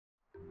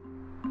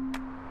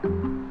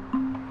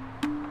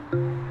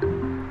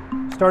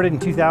started in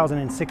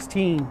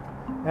 2016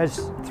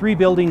 as 3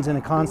 buildings and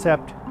a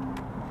concept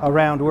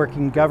around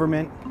working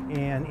government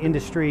and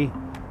industry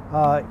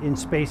in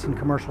space and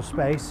commercial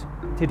space.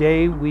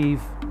 Today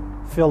we've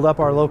filled up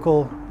our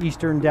local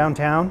eastern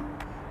downtown.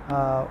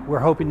 We're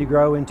hoping to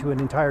grow into an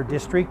entire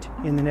district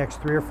in the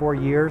next 3 or 4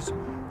 years.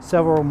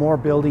 Several more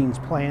buildings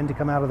planned to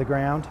come out of the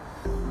ground.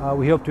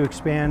 We hope to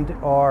expand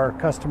our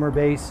customer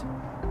base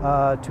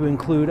to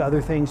include other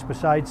things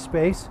besides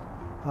space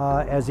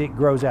as it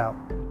grows out.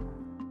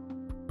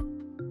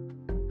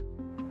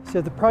 So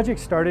the project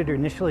started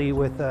initially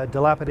with a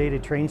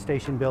dilapidated train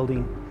station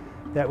building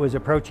that was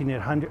approaching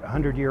its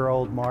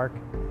 100-year-old mark.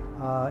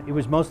 It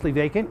was mostly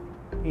vacant,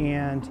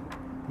 and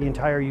the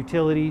entire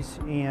utilities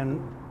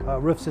and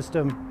roof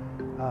system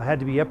had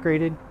to be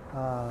upgraded.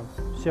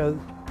 So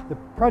the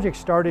project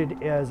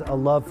started as a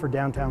love for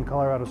downtown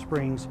Colorado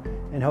Springs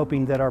and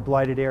hoping that our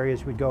blighted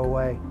areas would go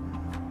away.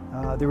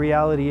 The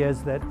reality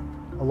is that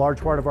a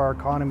large part of our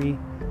economy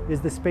is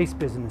the space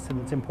business,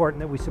 and it's important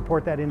that we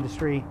support that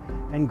industry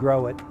and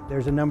grow it.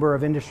 There's a number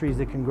of industries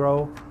that can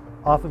grow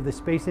off of the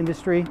space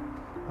industry,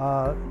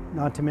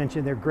 not to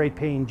mention they're great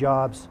paying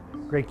jobs,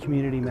 great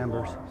community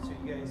members.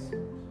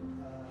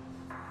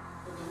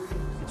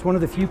 It's one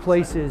of the few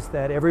places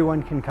that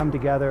everyone can come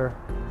together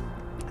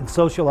and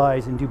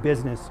socialize and do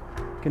business,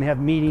 can have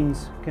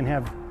meetings, can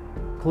have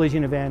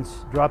collision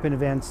events, drop-in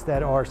events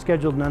that are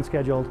scheduled and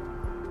unscheduled.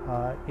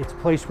 It's a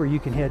place where you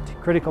can hit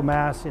critical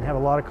mass and have a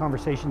lot of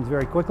conversations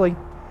very quickly.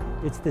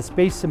 It's the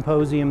Space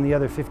Symposium the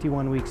other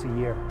 51 weeks a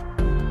year.